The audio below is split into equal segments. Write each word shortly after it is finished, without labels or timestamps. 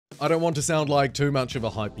I don't want to sound like too much of a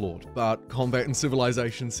hype lord, but combat in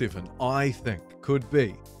Civilization 7, I think, could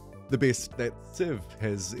be the best that Civ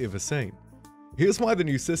has ever seen. Here's why the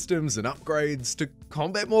new systems and upgrades to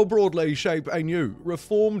combat more broadly shape a new,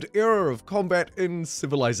 reformed era of combat in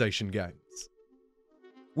Civilization games.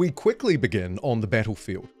 We quickly begin on the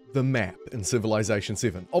battlefield, the map in Civilization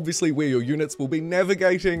 7, obviously where your units will be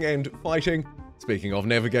navigating and fighting. Speaking of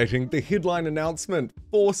navigating, the headline announcement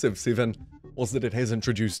for Civ 7 was that it has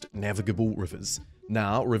introduced navigable rivers.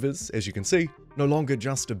 Now, rivers, as you can see, no longer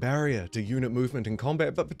just a barrier to unit movement in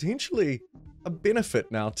combat, but potentially a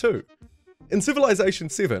benefit now too. In Civilization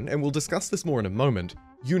 7, and we'll discuss this more in a moment,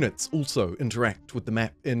 units also interact with the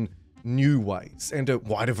map in new ways, and a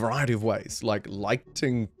wider variety of ways, like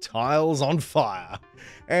lighting tiles on fire.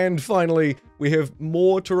 And finally, we have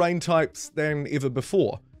more terrain types than ever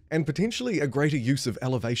before, and potentially a greater use of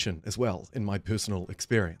elevation as well, in my personal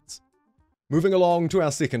experience. Moving along to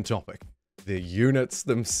our second topic, the units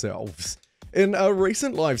themselves. In a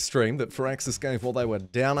recent live stream that Firaxis gave while they were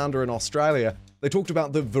down under in Australia, they talked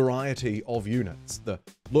about the variety of units, the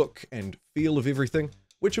look and feel of everything,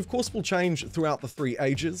 which of course will change throughout the 3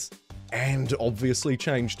 ages, and obviously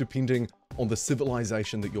change depending on the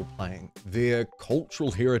civilization that you're playing, their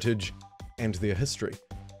cultural heritage, and their history.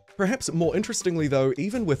 Perhaps more interestingly though,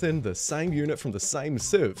 even within the same unit from the same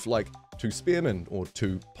civ, like 2 spearmen or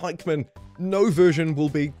 2 pikemen, no version will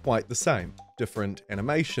be quite the same. Different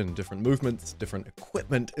animation, different movements, different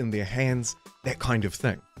equipment in their hands, that kind of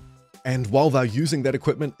thing. And while they're using that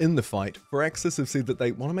equipment in the fight, Firaxis have said that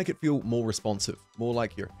they want to make it feel more responsive, more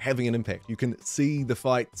like you're having an impact. You can see the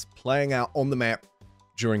fights playing out on the map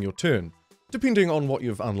during your turn, depending on what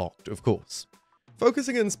you've unlocked, of course.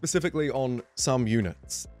 Focusing in specifically on some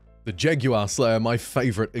units. The Jaguar Slayer, my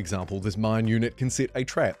favorite example. This mine unit can set a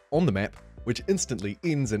trap on the map, which instantly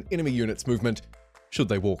ends an enemy unit's movement should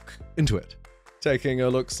they walk into it. Taking a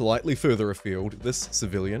look slightly further afield, this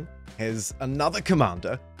civilian has another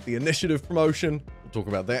commander, the initiative promotion, we'll talk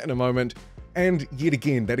about that in a moment, and yet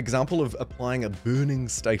again, that example of applying a burning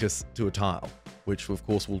status to a tile, which of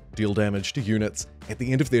course will deal damage to units at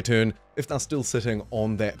the end of their turn if they're still sitting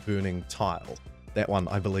on that burning tile. That one,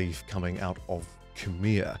 I believe, coming out of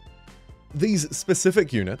Khmer. These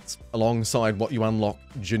specific units, alongside what you unlock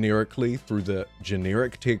generically through the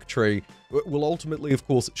generic tech tree, will ultimately, of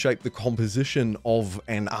course, shape the composition of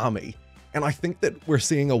an army. And I think that we're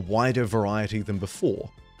seeing a wider variety than before.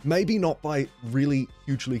 Maybe not by really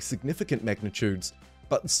hugely significant magnitudes,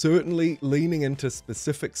 but certainly leaning into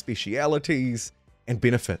specific specialities and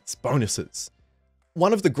benefits, bonuses.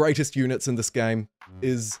 One of the greatest units in this game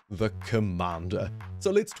is the Commander.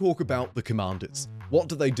 So let's talk about the Commanders. What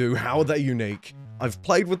do they do? How are they unique? I've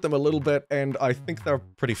played with them a little bit and I think they're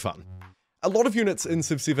pretty fun. A lot of units in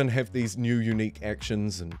Civ 7 have these new unique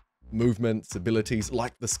actions and movements, abilities,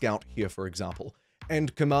 like the Scout here for example,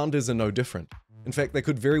 and Commanders are no different. In fact, they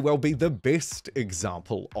could very well be the best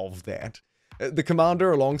example of that. The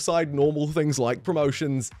Commander, alongside normal things like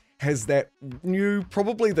promotions, has that new,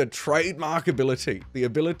 probably the trademark ability, the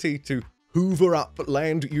ability to hoover up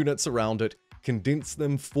land units around it, condense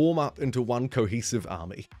them, form up into one cohesive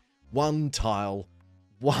army. One tile,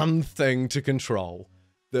 one thing to control.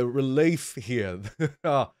 The relief here,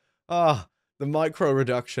 the micro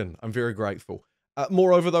reduction, I'm very grateful.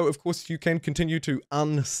 Moreover though, of course, you can continue to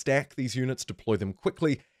unstack these units, deploy them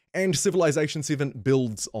quickly, and Civilization 7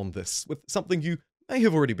 builds on this with something you may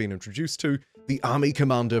have already been introduced to, the Army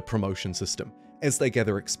Commander promotion system. As they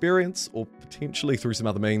gather experience, or potentially through some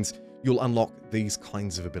other means, you'll unlock these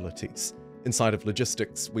kinds of abilities. Inside of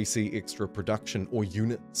logistics, we see extra production or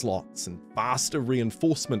unit slots and faster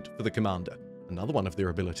reinforcement for the Commander, another one of their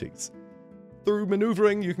abilities. Through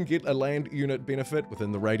maneuvering, you can get a land unit benefit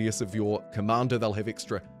within the radius of your Commander. They'll have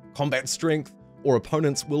extra combat strength, or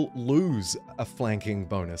opponents will lose a flanking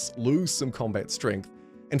bonus, lose some combat strength.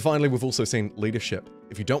 And finally, we've also seen leadership.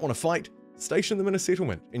 If you don't want to fight, station them in a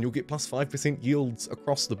settlement and you'll get plus 5% yields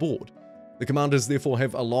across the board. The Commanders therefore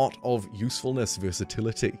have a lot of usefulness,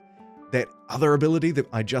 versatility. That other ability that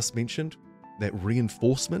I just mentioned, that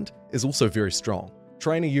reinforcement, is also very strong.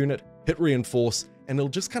 Train a unit, hit reinforce, and it'll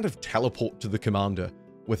just kind of teleport to the Commander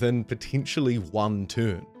within potentially one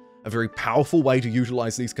turn. A very powerful way to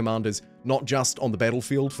utilize these Commanders, not just on the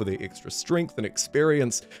battlefield for their extra strength and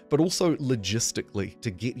experience, but also logistically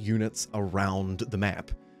to get units around the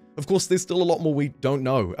map. Of course, there's still a lot more we don't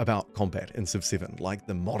know about combat in Civ 7, like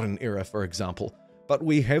the modern era, for example, but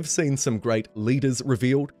we have seen some great leaders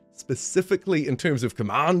revealed, specifically in terms of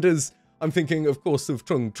Commanders. I'm thinking, of course, of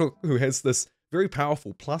Trung Truk, who has this very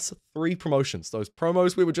powerful +3 promotions, those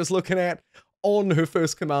promos we were just looking at on her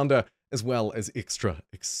first Commander, as well as extra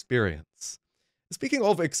experience. Speaking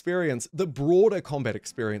of experience, the broader combat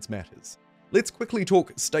experience matters. Let's quickly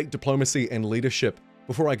talk state diplomacy and leadership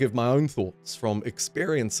before I give my own thoughts from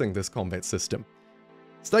experiencing this combat system.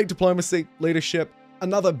 State diplomacy, leadership,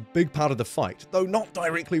 another big part of the fight, though not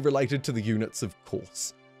directly related to the units, of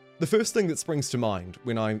course. The first thing that springs to mind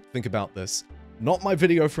when I think about this, not my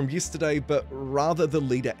video from yesterday, but rather the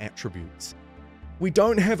leader attributes. We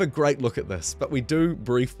don't have a great look at this, but we do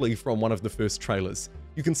briefly from one of the first trailers.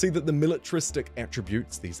 You can see that the militaristic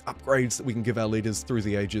attributes, these upgrades that we can give our leaders through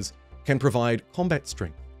the ages, can provide combat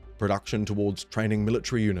strength, production towards training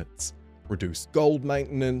military units, reduce gold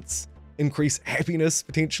maintenance, increase happiness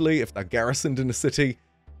potentially if they're garrisoned in a city.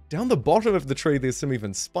 Down the bottom of the tree there's some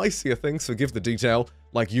even spicier things, forgive the detail,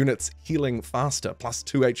 like units healing faster, plus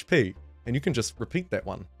 2 HP, and you can just repeat that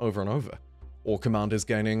one over and over. Or commanders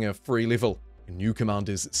gaining a free level, and new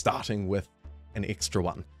commanders starting with an extra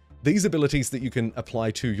one. These abilities that you can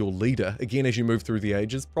apply to your leader, again as you move through the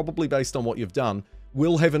ages, probably based on what you've done,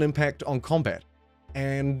 will have an impact on combat.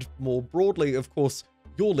 And more broadly, of course,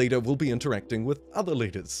 your leader will be interacting with other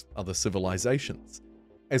leaders, other civilizations.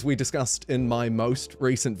 As we discussed in my most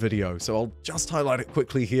recent video, so I'll just highlight it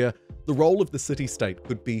quickly here, the role of the city-state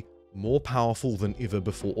could be more powerful than ever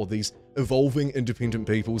before. These evolving independent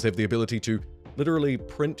peoples have the ability to literally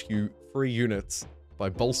print you free units by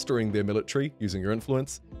bolstering their military using your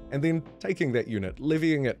influence, and then taking that unit,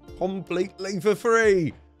 levying it completely for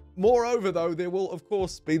free. Moreover, though, there will of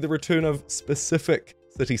course be the return of specific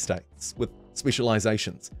city-states with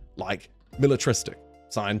specializations like militaristic,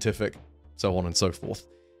 scientific, so on and so forth.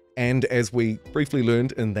 And as we briefly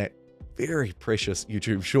learned in that very precious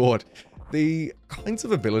YouTube short, the kinds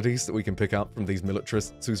of abilities that we can pick up from these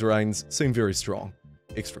militarist suzerains seem very strong.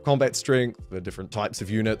 Extra combat strength for different types of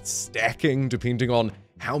units, stacking depending on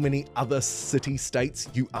how many other city-states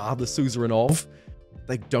you are the suzerain of.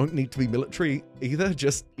 They don't need to be military either,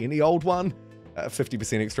 just any old one.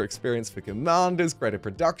 50% extra experience for commanders, greater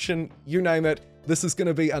production, you name it. This is going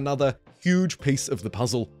to be another huge piece of the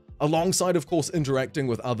puzzle, alongside of course interacting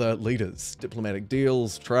with other leaders, diplomatic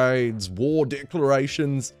deals, trades, war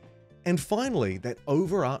declarations, and finally that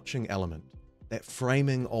overarching element, that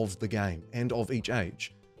framing of the game and of each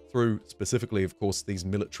age, through specifically of course these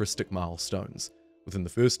militaristic milestones. Within the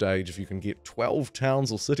first age, if you can get 12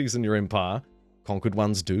 towns or cities in your empire, conquered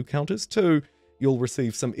ones do count as 2, you'll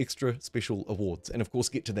receive some extra special awards and of course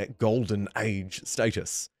get to that golden age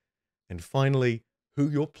status. And finally, who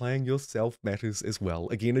you're playing yourself matters as well.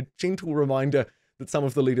 Again, a gentle reminder that some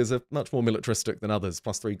of the leaders are much more militaristic than others.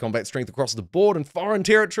 +3 combat strength across the board, and foreign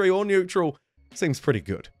territory or neutral seems pretty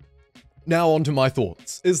good. Now on to my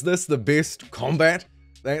thoughts. Is this the best combat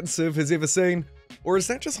that Civ has ever seen? Or is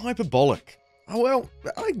that just hyperbolic? Oh well,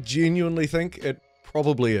 I genuinely think it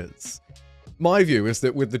probably is. My view is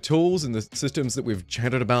that with the tools and the systems that we've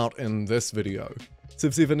chatted about in this video,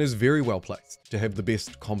 Civ 7 is very well placed to have the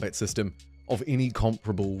best combat system of any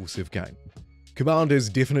comparable Civ game. Commanders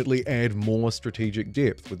definitely add more strategic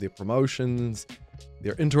depth with their promotions,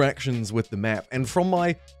 their interactions with the map, and from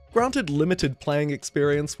my granted limited playing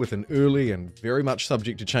experience with an early and very much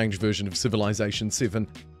subject to change version of Civilization 7,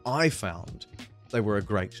 I found they were a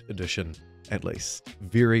great addition, at least.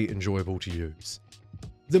 Very enjoyable to use.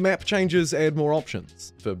 The map changes add more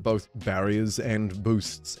options for both barriers and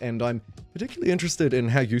boosts, and I'm particularly interested in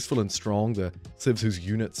how useful and strong the Civs whose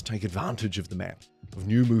units take advantage of the map, of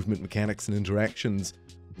new movement mechanics and interactions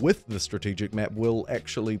with the strategic map will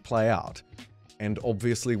actually play out. And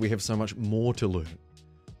obviously we have so much more to learn.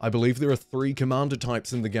 I believe there are 3 commander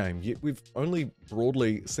types in the game, yet we've only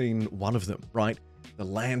broadly seen one of them, right? The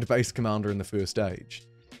land-based commander in the first age.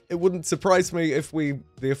 It wouldn't surprise me if we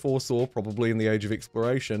therefore saw, probably in the Age of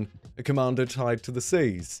Exploration, a commander tied to the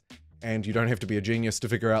seas. And you don't have to be a genius to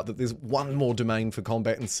figure out that there's one more domain for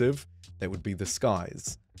combat in Civ. That would be the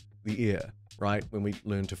skies, the air, right? When we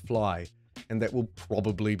learn to fly. And that will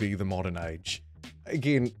probably be the modern age.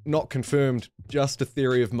 Again, not confirmed, just a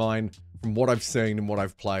theory of mine from what I've seen and what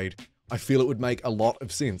I've played. I feel it would make a lot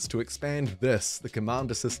of sense to expand this, the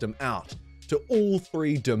commander system, out to all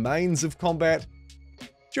 3 domains of combat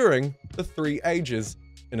during the 3 ages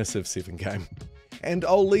in a Civ 7 game. And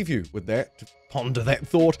I'll leave you with that, to ponder that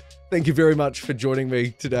thought. Thank you very much for joining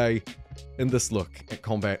me today in this look at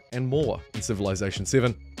combat and more in Civilization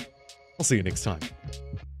 7. I'll see you next time.